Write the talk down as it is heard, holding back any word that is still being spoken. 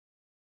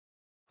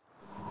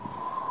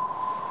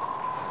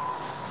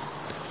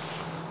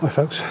Hi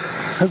folks,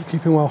 hope you're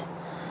keeping well.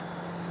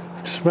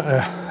 I've just met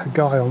a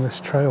guy on this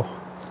trail.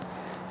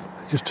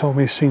 He just told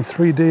me he's seen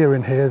 3 deer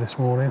in here this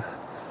morning.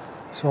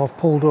 So I've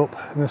pulled up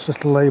in this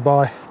little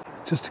lay-by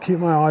just to keep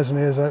my eyes and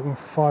ears open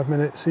for 5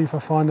 minutes, see if I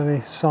find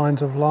any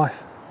signs of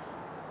life.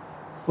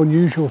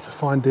 Unusual to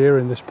find deer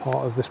in this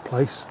part of this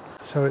place,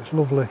 so it's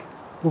lovely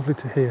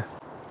to hear.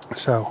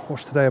 So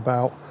what's today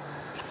about?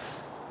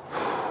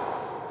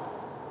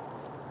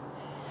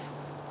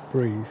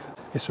 Breathe.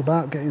 It's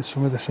about getting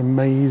some of this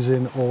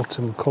amazing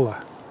autumn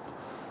colour,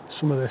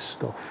 some of this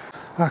stuff.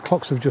 Our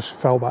clocks have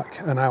just fell back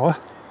an hour,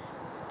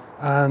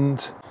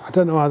 and I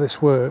don't know how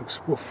this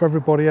works, but for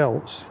everybody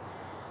else,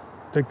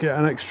 they get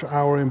an extra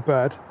hour in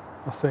bed,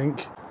 I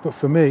think. But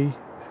for me,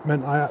 it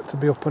meant I had to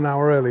be up an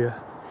hour earlier.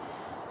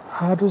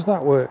 How does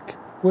that work?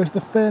 Where's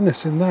the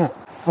fairness in that?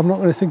 I'm not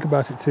going to think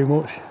about it too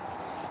much.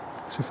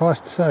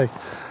 Suffice to say,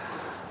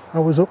 I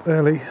was up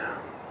early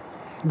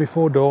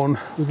before dawn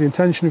with the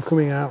intention of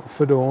coming out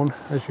for dawn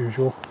as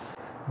usual,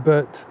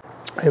 but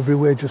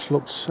everywhere just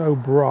looked so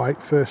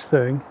bright first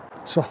thing,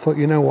 so I thought,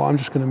 you know what, I'm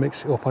just going to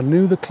mix it up. I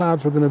knew the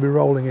clouds were going to be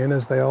rolling in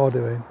as they are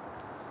doing,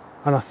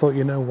 and I thought,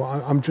 you know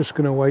what, I'm just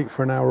going to wait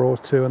for an hour or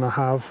two, and I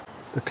have.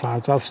 The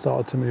clouds have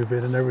started to move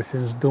in and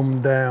everything's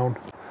dumbed down,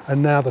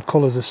 and now the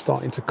colours are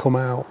starting to come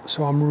out,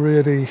 so I'm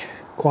really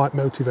quite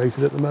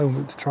motivated at the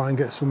moment to try and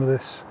get some of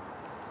this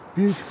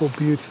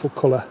beautiful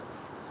colour.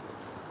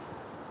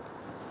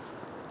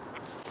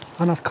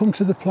 And I've come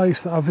to the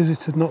place that I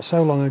visited not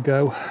so long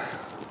ago,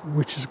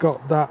 which has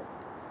got that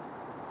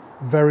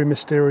very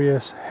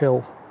mysterious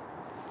hill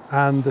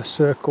and the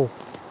circle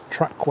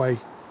trackway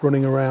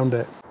running around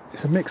it.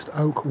 It's a mixed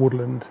oak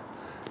woodland.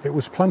 It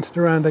was planted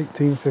around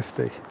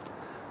 1850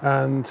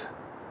 and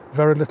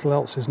very little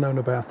else is known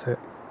about it.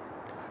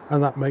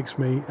 And that makes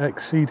me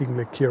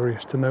exceedingly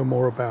curious to know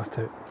more about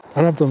it.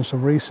 And I've done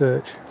some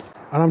research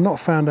and I've not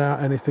found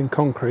out anything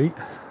concrete.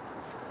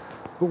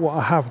 But what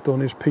I have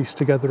done is piece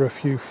together a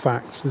few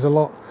facts. There's a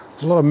lot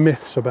of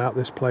myths about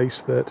this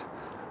place that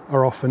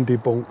are often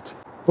debunked.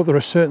 But there are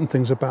certain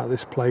things about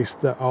this place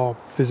that are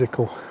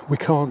physical. We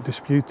can't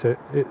dispute it.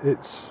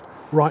 It's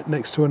right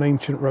next to an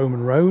ancient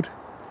Roman road,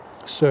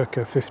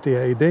 circa 50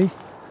 AD.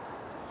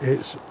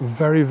 It's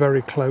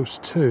very close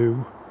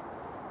to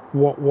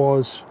what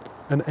was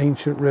an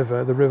ancient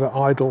river, the River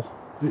Idle.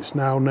 It's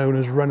now known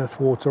as Reneth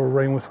Water or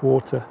Rainworth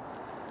Water.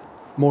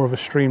 More of a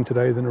stream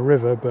today than a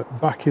river,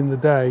 but back in the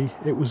day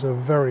it was a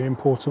very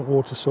important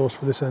water source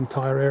for this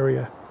entire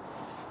area.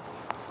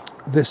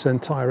 This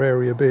entire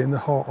area being the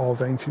heart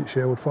of ancient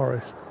Sherwood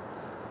Forest.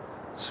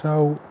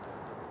 So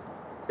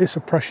it's a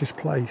precious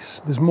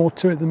place. There's more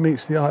to it than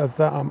meets the eye, of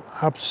that I'm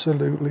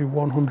absolutely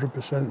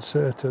 100%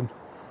 certain.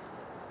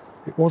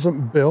 It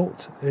wasn't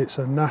built, it's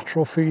a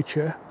natural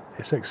feature.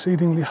 It's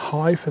exceedingly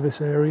high for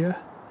this area,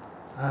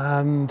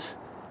 and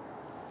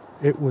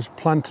it was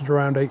planted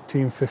around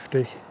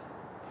 1850.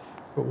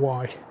 But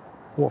why?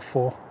 What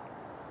for?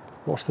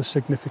 What's the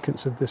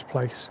significance of this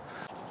place?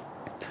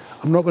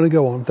 I'm not going to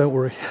go on, don't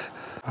worry.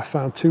 I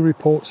found 2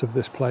 reports of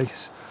this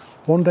place.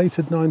 One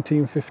dated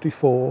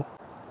 1954,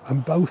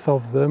 and both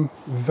of them,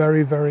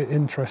 very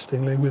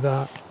interestingly,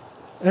 without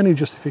any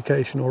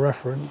justification or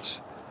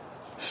reference,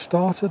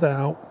 started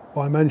out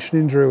by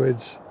mentioning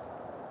Druids.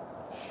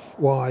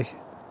 Why?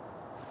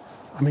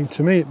 I mean,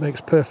 to me it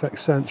makes perfect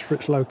sense for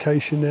its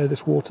location near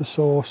this water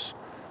source,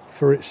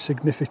 for its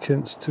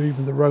significance to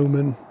even the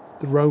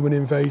Roman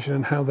invasion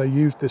and how they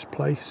used this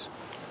place.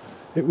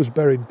 It was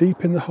buried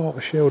deep in the heart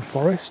of Sherwood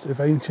Forest of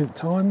ancient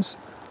times.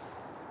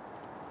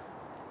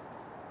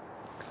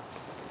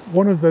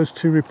 One of those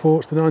 2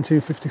 reports, the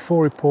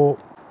 1954 report,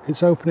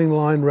 its opening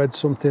line read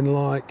something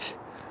like,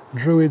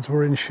 "Druids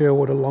were in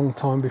Sherwood a long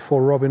time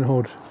before Robin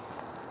Hood."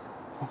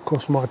 Of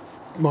course, my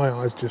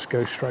eyes just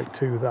go straight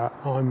to that.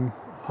 I'm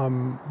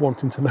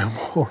wanting to know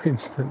more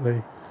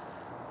instantly.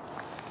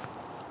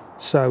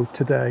 So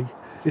today,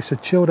 it's a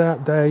chilled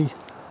out day,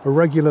 a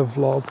regular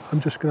vlog. I'm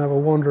just going to have a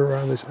wander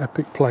around this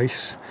epic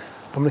place.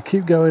 I'm going to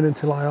keep going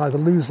until I either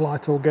lose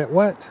light or get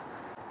wet.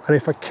 And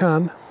if I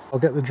can, I'll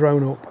get the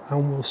drone up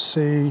and we'll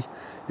see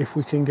if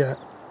we can get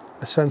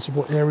a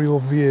sensible aerial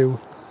view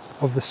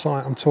of the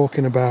site I'm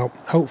talking about.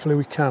 Hopefully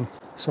we can.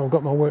 So I've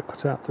got my work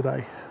cut out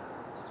today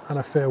and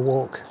a fair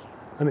walk,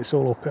 and it's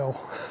all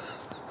uphill.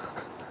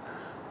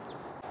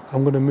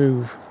 I'm going to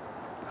move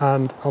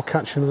and I'll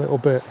catch you in a little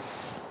bit.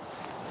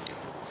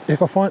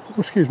 If I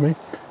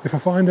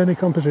find any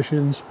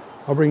compositions,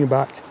 I'll bring you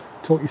back,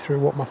 talk you through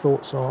what my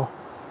thoughts are,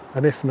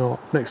 and if not,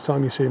 next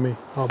time you see me,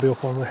 I'll be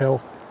up on the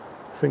hill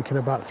thinking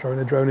about throwing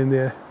a drone in the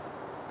air.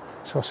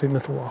 So I'll see you in a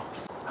little while.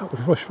 That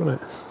was rush,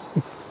 wasn't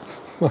it?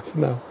 Bye for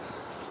now.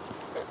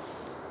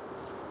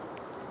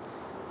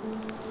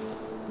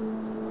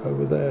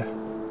 Over there.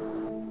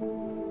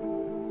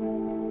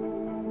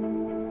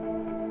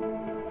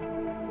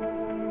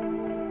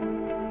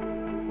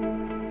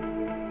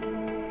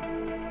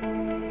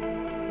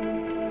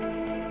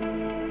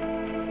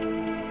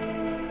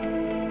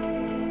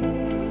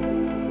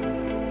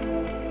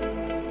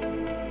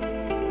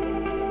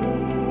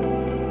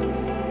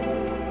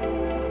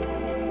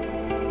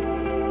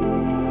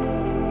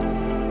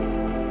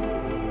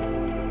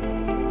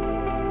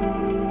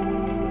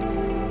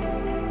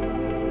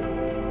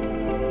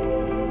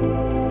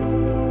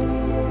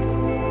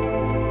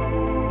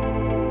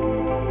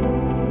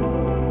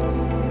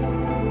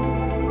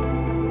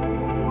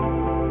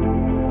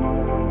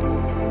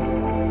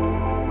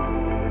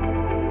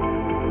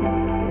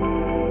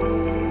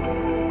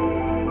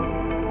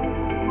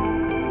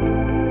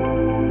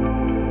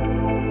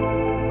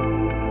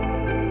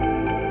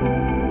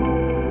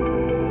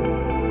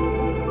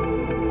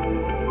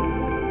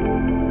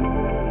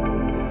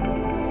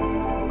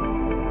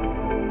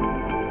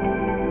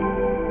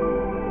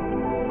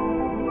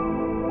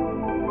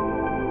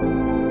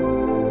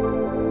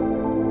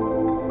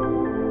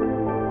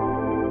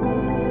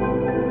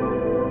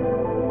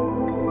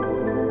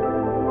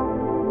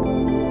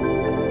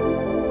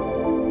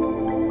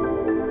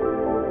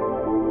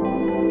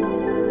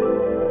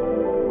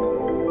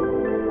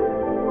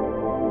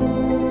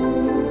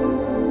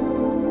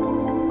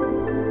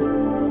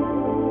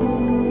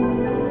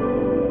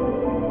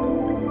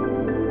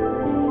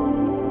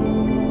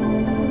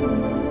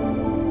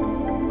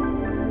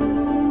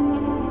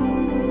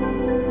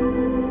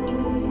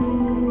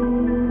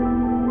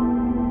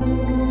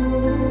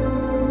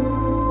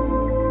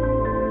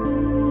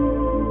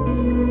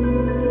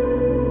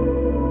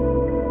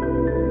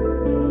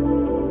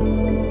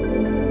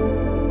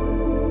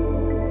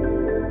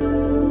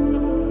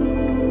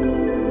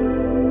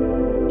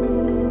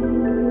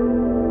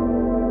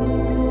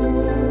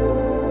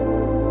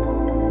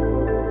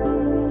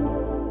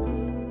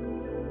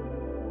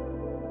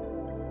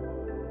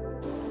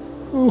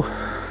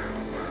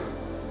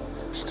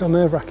 little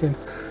nerve-wracking.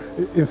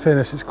 In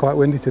fairness, it's quite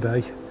windy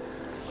today.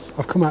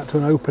 I've come out to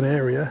an open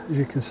area, as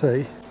you can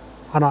see,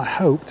 and I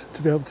hoped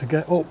to be able to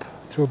get up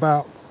to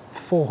about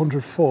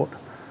 400 foot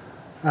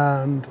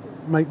and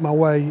make my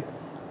way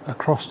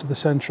across to the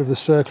centre of the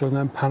circle and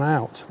then pan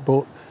out.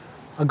 But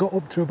I got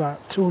up to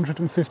about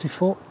 250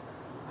 foot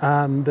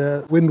and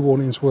wind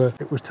warnings were,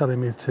 it was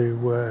telling me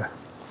to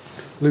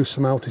lose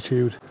some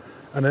altitude,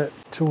 and at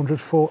 200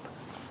 foot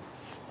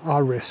I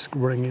risk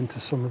running into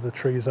some of the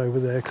trees over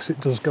there because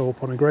it does go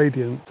up on a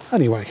gradient.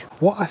 Anyway,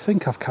 what I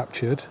think I've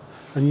captured,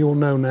 and you'll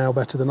know now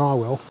better than I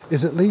will,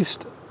 is at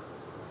least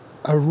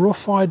a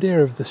rough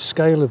idea of the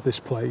scale of this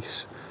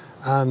place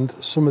and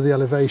some of the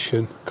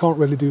elevation. Can't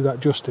really do that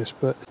justice,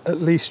 but at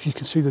least you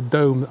can see the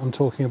dome that I'm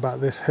talking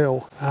about, this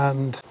hill,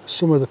 and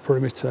some of the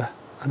perimeter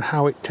and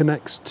how it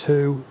connects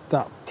to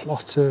that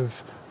plot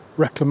of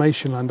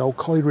reclamation land, old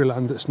colliery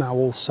land that's now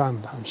all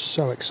sand. I'm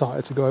so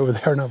excited to go over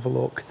there and have a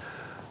look.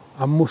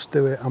 I must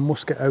do it, I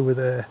must get over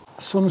there.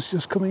 The sun's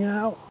just coming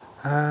out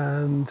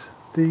and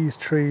these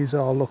trees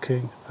are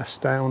looking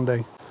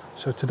astounding.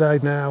 So today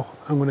now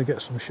I'm going to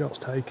get some shots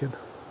taken.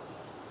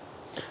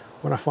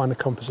 When I find a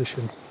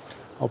composition,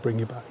 I'll bring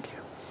you back.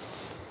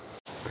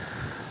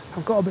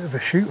 I've got a bit of a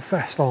shoot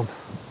fest on.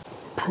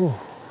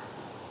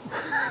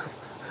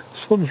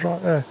 Sun's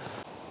right there,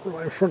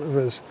 right in front of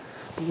us.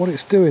 But what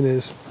it's doing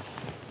is,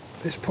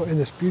 it's putting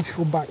this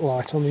beautiful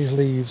backlight on these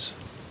leaves.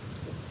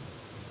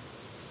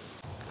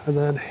 And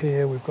then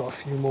here we've got a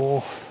few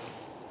more.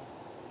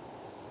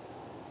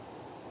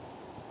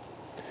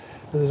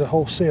 And there's a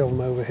whole sea of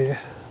them over here.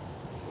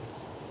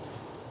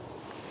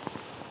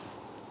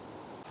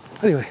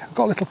 Anyway, I've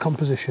got a little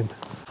composition.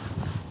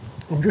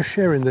 I'm just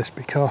sharing this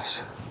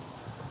because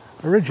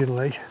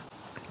originally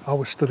I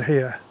was stood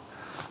here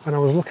and I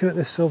was looking at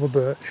this silver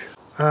birch,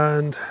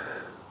 and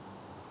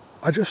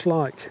I just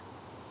like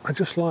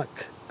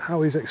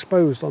how he's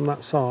exposed on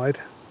that side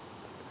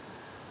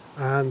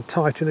and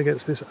tight in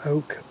against this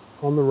oak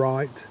on the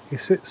right. He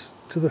sits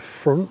to the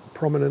front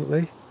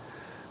prominently,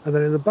 and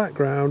then in the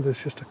background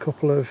there's just a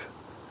couple of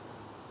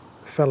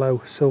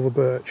fellow silver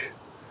birch,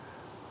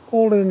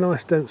 all in a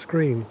nice dense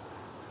green.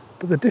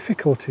 But the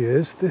difficulty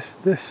is this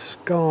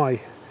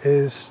sky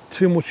is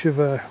too much of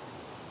a,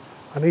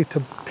 I need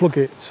to plug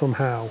it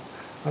somehow,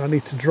 and I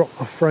need to drop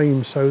my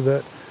frame so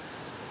that,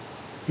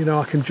 you know,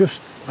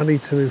 I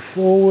need to move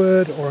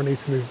forward, or I need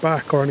to move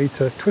back, or I need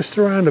to twist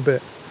around a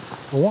bit.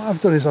 And what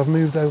I've done is I've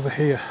moved over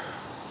here.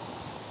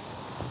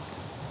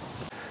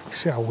 You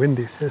see how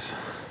windy it is.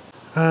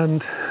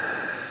 And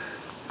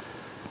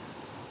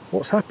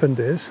what's happened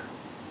is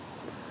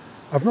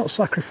I've not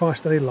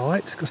sacrificed any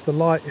light because the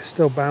light is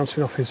still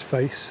bouncing off his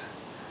face.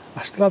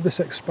 I still have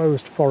this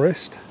exposed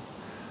forest,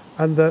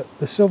 and the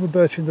silver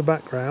birch in the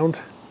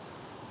background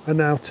are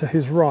now to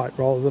his right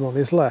rather than on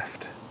his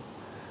left.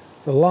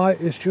 The light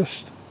is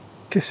just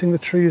kissing the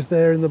trees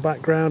there in the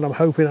background. I'm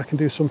hoping I can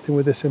do something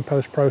with this in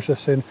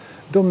post-processing,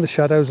 dumb the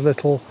shadows a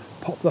little,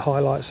 pop the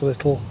highlights a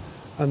little,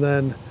 and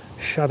then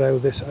shadow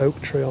this oak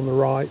tree on the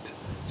right.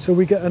 So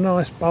we get a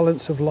nice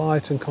balance of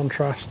light and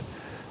contrast.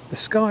 The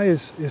sky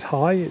is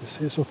high,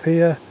 it's up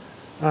here,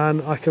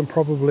 and I can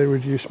probably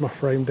reduce my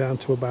frame down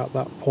to about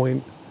that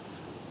point,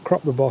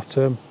 crop the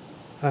bottom,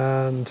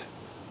 and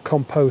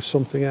compose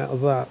something out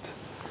of that.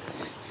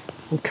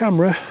 On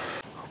camera,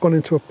 I've gone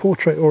into a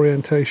portrait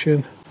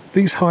orientation.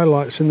 These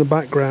highlights in the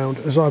background,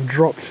 as I've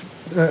dropped,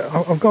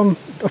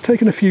 I've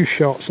taken a few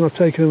shots and I've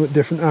taken them at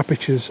different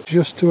apertures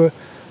just to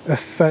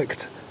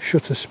affect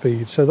shutter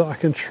speed so that I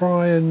can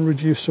try and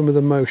reduce some of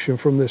the motion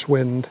from this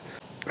wind.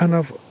 And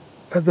I've,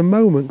 at the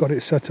moment, got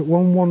it set at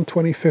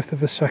 1/125th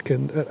of a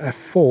second at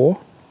f4.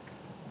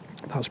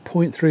 That's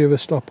 0.3 of a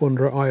stop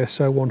under at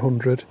ISO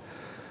 100.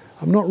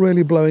 I'm not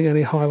really blowing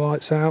any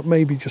highlights out,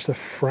 maybe just a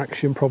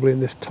fraction probably in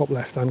this top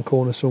left-hand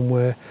corner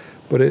somewhere,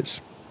 but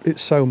it's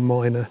so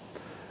minor.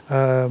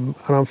 And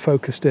I'm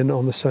focused in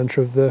on the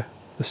centre of the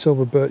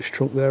silver birch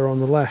trunk there on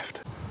the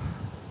left.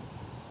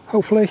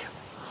 Hopefully,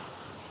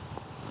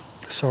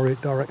 sorry,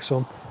 direct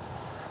sun,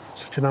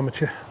 such an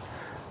amateur.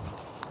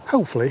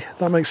 Hopefully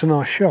that makes a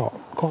nice shot.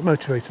 Quite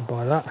motivated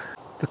by that.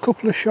 The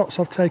couple of shots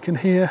I've taken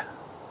here,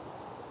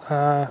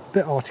 a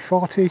bit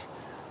arty-farty,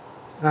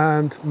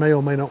 and may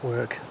or may not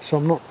work. So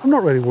I'm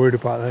not really worried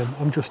about them.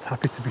 I'm just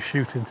happy to be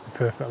shooting, to be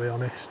perfectly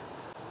honest.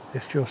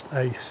 It's just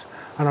ace,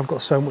 and I've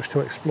got so much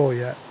to explore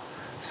yet.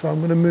 So I'm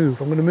going to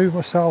move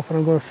myself, and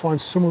I'm going to find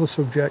some other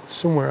subject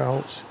somewhere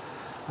else,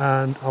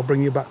 and I'll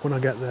bring you back when I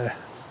get there,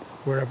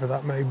 wherever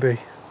that may be.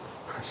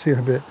 I'll see you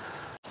in a bit.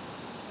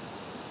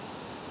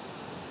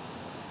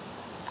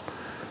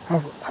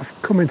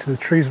 I've come into the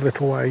trees a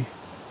little way,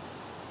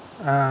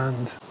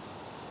 and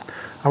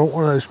I'm at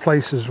one of those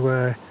places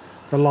where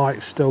the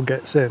light still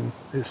gets in.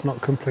 It's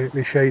not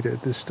completely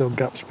shaded. There's still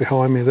gaps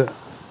behind me that are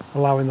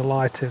allowing the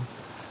light in.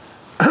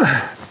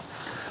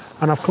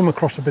 And I've come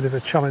across a bit of a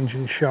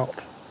challenging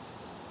shot.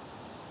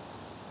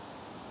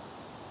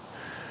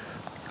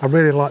 I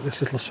really like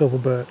this little silver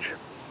birch.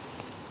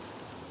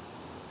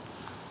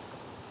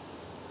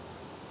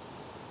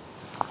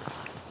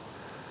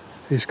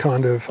 He's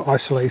kind of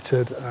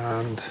isolated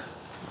and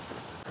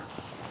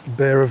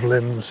bare of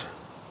limbs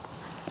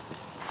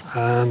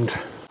and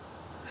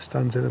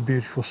stands in a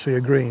beautiful sea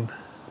of green.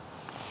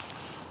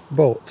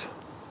 But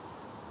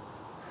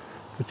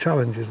the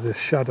challenge is this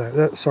shadow,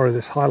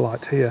 this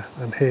highlight here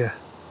and here.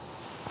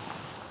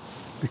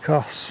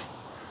 Because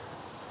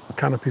the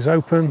canopy's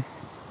open,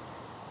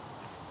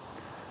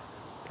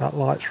 that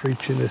light's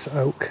reaching this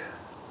oak.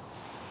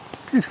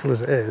 Beautiful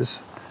as it is,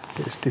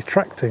 it's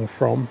detracting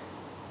from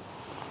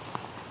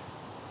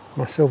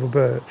my silver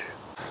birch.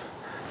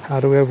 How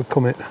do we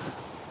overcome it?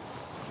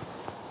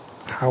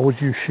 How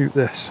would you shoot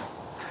this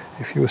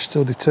if you were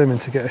still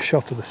determined to get a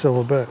shot of the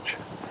silver birch?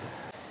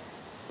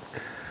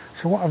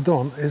 So what I've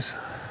done is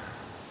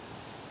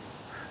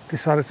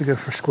decided to go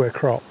for a square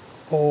crop,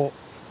 or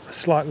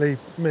slightly,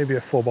 maybe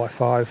a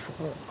 4x5,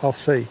 I'll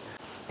see.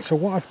 So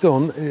what I've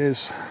done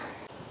is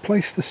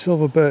placed the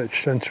silver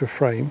birch centre of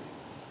frame.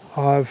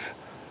 I've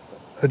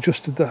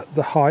adjusted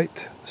the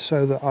height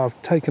so that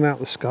I've taken out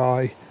the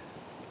sky,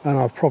 and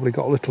I've probably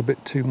got a little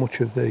bit too much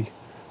of the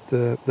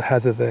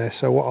heather there.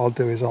 So what I'll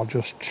do is I'll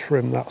just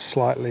trim that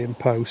slightly in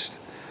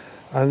post,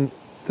 and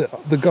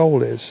the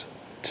goal is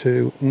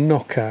to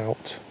knock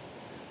out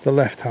the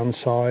left hand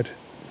side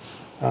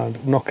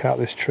and knock out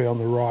this tree on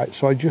the right,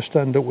 so I just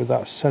end up with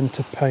that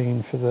centre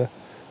pane for the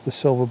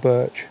silver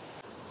birch.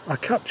 I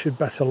captured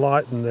better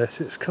light than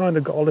this. It's kind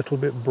of got a little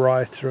bit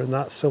brighter, and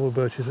that silver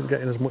birch isn't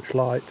getting as much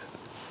light.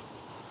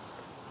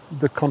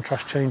 The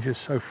contrast changes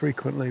so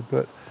frequently,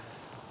 but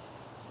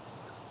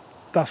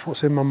that's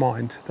what's in my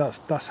mind.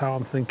 That's how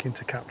I'm thinking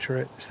to capture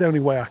it. It's the only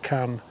way I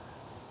can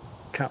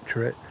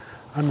capture it.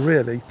 And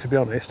really, to be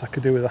honest, I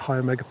could do with a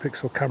higher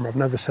megapixel camera. I've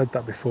never said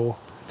that before.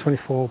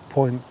 24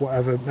 point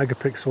whatever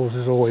megapixels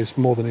is always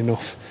more than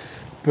enough.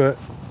 But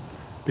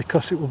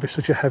because it will be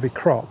such a heavy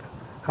crop,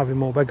 having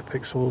more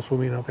megapixels will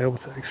mean I'll be able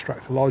to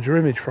extract a larger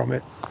image from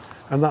it.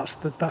 And that's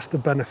the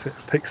benefit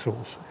of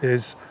pixels,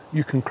 is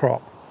you can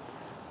crop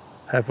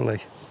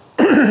heavily.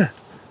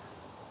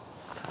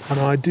 And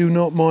I do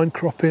not mind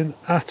cropping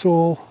at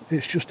all.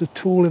 It's just a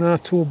tool in our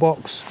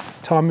toolbox.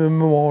 Time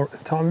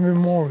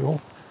immemorial.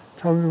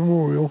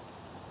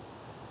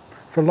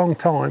 For a long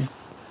time,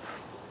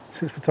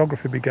 since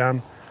photography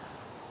began,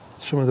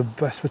 some of the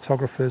best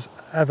photographers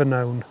ever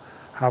known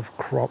have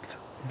cropped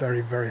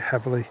very, very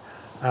heavily,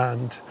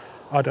 and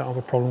I don't have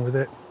a problem with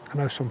it. I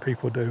know some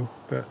people do,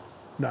 but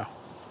no,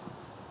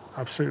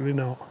 absolutely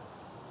not.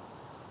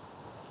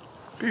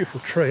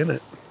 Beautiful tree, isn't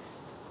it?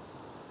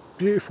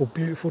 Beautiful,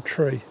 beautiful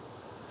tree.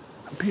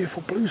 And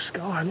beautiful blue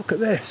sky, look at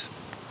this.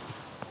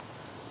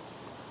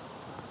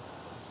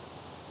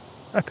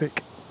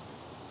 Epic.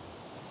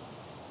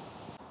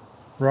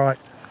 Right,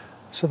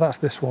 so that's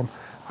this one.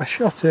 I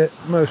shot it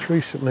most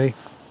recently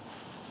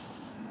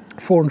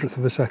 400th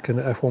of a second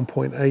at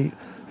f1.8,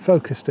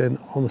 focused in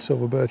on the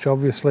silver birch,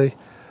 obviously.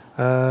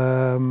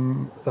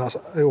 That's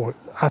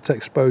at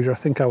exposure. I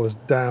think I was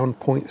down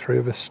 0.3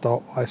 of a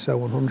stop, ISO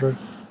 100.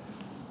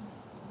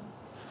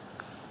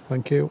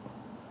 Thank you.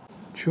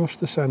 Just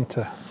the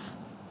centre.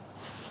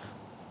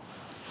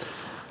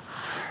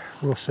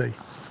 We'll see.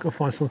 Let's go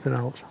find something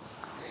else.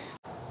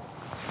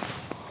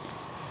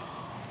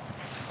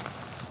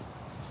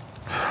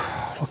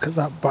 Look at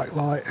that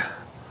backlight.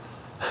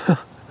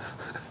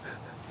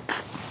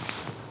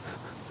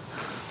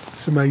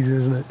 It's amazing,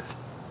 isn't it?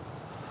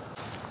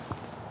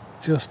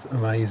 Just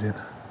amazing.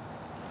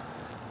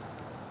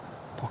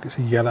 Pockets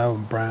of yellow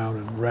and brown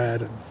and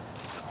red and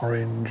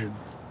orange. And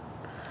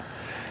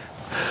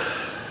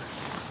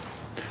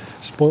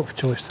spoilt for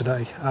choice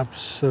today.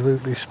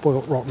 Absolutely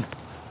spoilt rotten.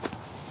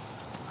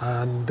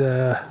 And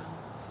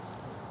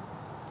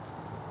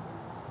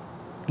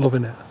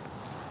loving it.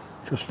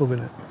 Just loving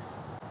it.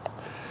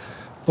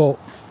 But,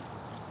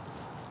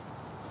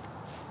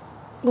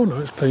 oh no,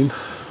 it's clean.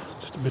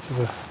 Just a bit of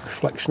a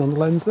reflection on the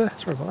lens there.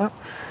 Sorry about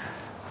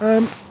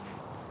that.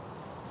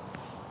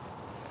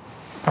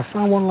 I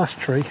found one last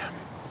tree,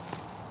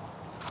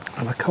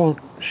 and I can't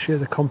share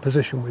the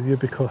composition with you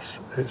because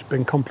it's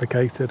been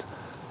complicated.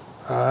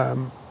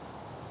 I've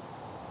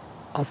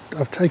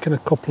taken a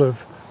couple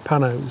of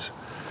panos.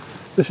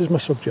 This is my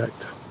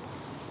subject.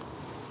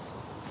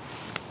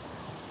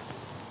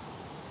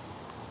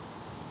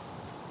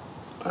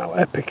 How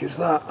epic is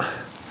that?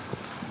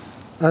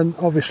 And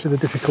obviously the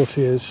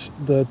difficulty is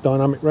the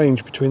dynamic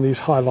range between these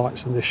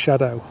highlights and this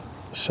shadow.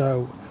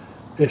 So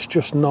it's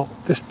just not,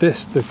 the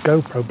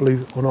GoPro,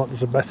 believe it or not,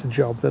 does a better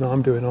job than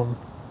I'm doing on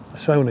the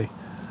Sony.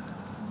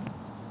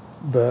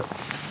 But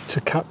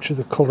to capture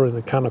the colour in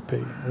the canopy,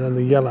 and then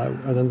the yellow,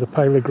 and then the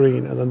paler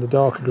green, and then the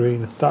darker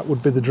green, that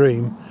would be the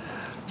dream.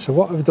 So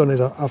what I've done is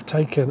I've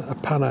taken a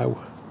pano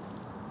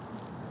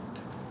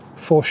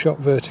 4-shot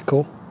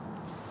vertical,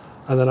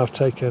 and then I've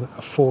taken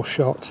a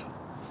 4-shot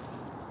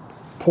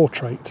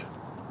portrait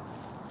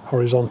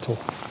horizontal.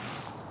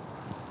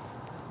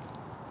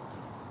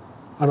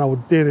 And I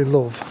would dearly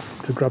love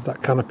to grab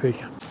that canopy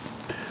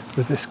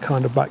with this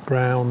kind of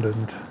background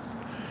and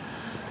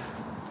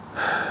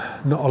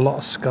not a lot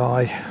of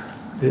sky.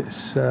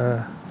 It's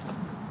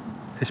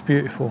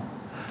beautiful.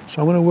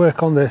 So I'm going to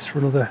work on this for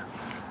another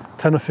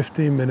 10 or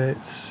 15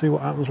 minutes, see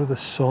what happens with the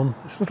sun.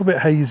 It's a little bit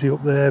hazy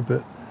up there,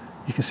 but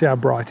you can see how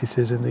bright it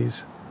is in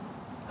these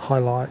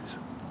highlights.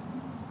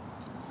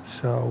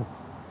 So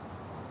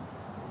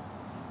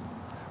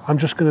I'm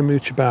just going to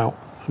mooch about.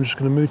 I'm just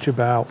going to mooch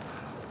about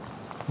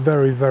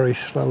very, very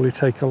slowly,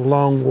 take a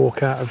long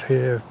walk out of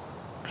here,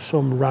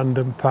 some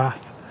random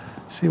path,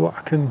 see what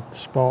I can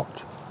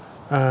spot,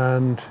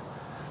 and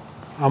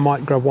I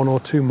might grab one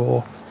or two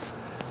more.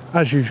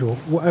 As usual,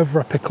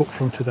 whatever I pick up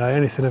from today,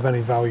 anything of any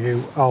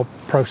value, I'll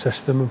process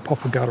them and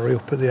pop a gallery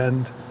up at the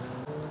end.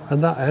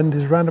 And that end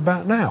is round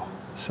about now.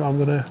 So I'm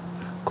going to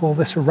call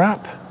this a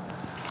wrap.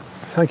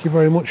 Thank you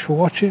very much for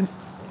watching.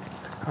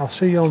 I'll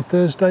see you on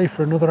Thursday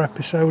for another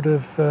episode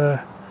of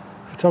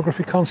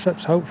Photography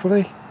Concepts,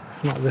 hopefully.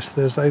 If not this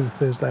Thursday, the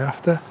Thursday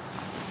after.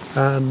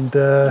 And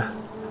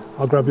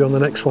I'll grab you on the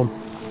next one.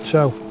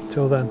 So,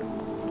 till then,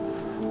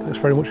 thanks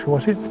very much for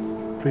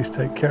watching. Please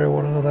take care of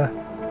one another.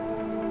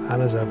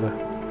 And as ever,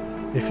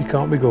 if you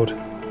can't be good,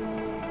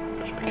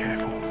 just be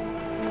careful.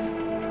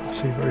 I'll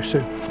see you very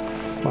soon.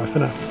 Bye for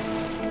now.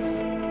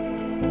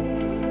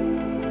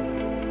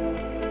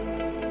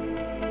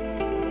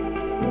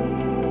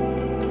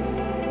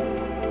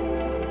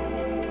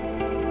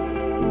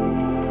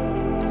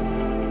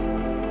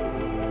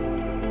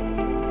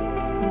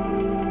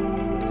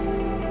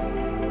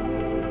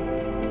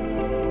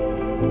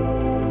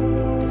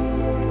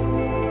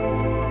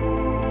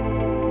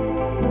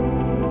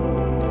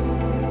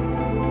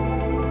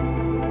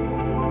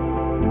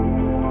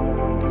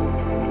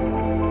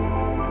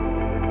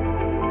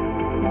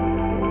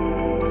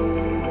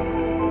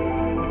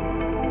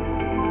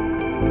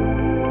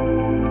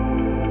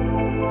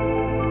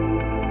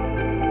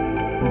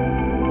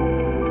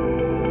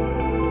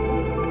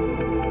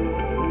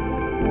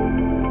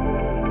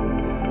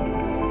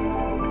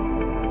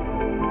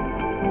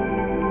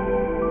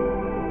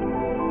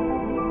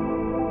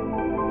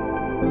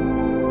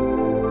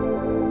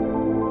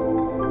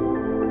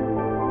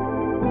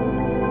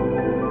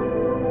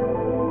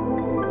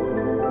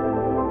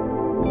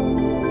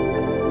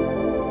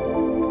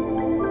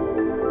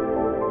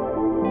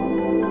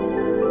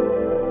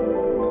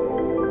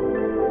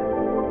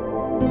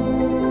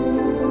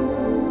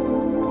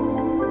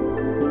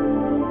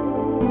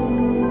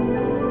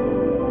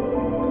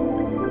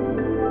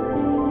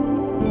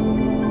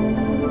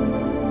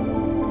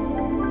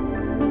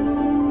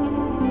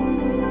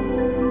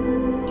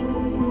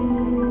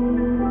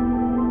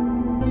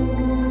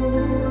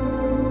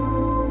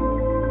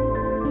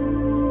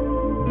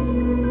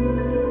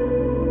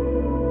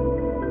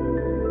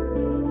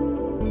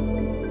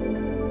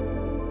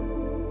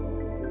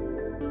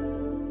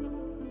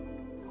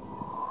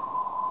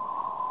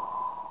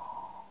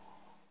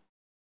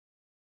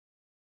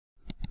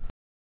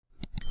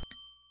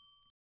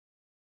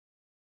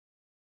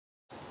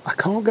 I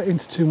can't get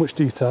into too much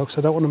detail because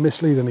I don't want to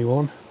mislead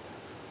anyone.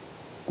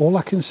 All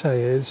I can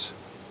say is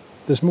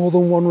there's more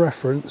than one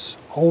reference,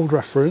 old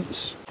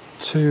reference,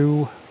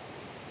 to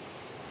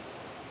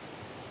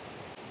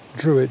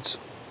Druids.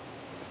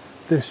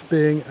 This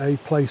being a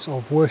place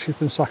of worship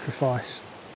and sacrifice.